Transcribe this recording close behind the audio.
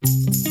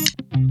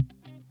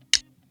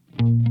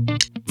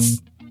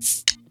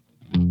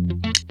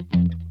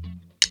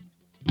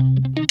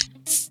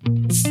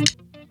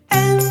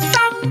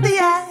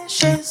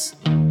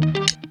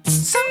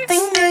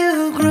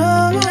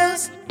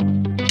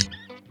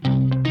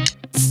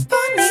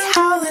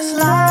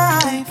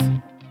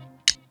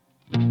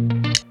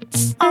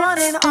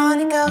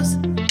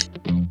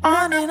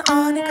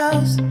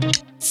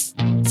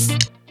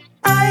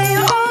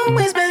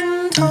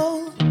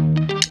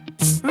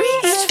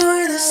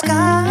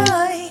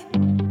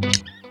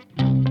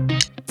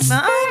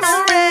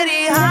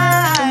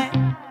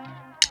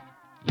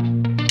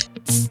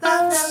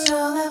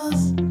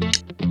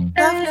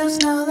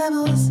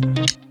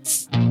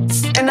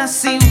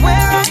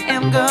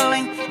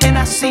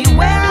see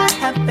where I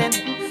have been.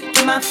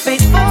 Keep my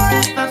faith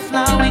forever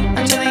flowing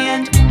until the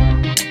end.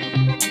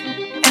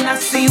 And I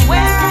see where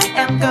I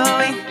am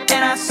going,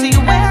 and I see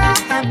where I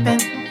have been.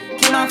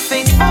 Keep my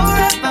faith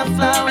forever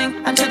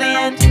flowing until the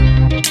end.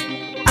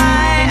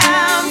 I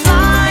am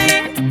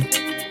flying,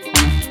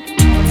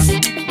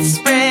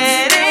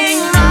 spreading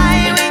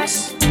my wings.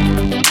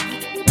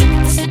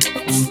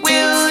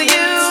 Will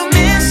you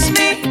miss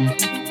me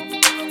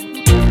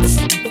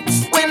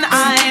when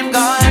I'm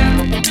gone?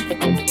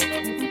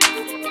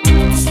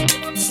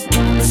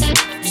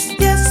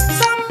 Yes,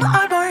 some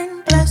are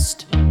born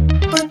blessed,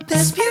 but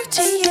there's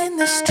beauty in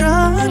the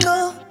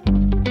struggle.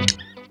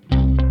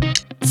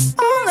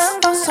 All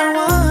of us are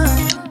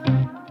one.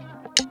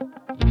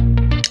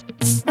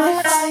 My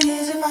fight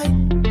is your fight.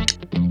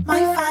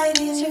 My fight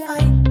is your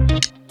fight.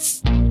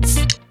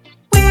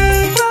 We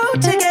grow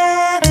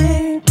together,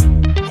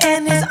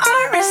 and it's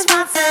our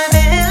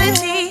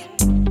responsibility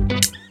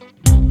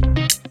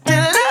to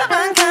love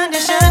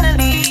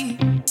unconditionally.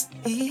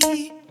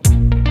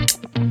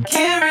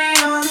 Carry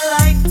on the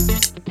light,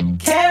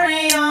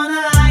 carry on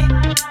the light.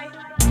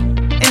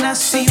 And I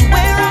see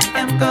where I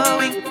am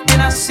going,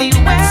 and I see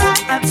where I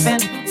have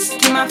been.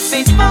 Keep my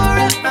faith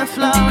forever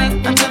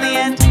flowing until the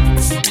end.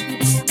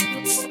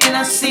 And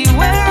I see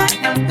where I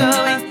am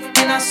going,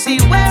 and I see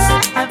where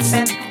I have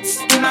been.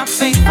 Keep my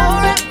faith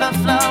forever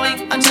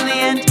flowing until the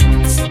end.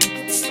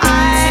 I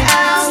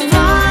am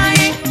flying.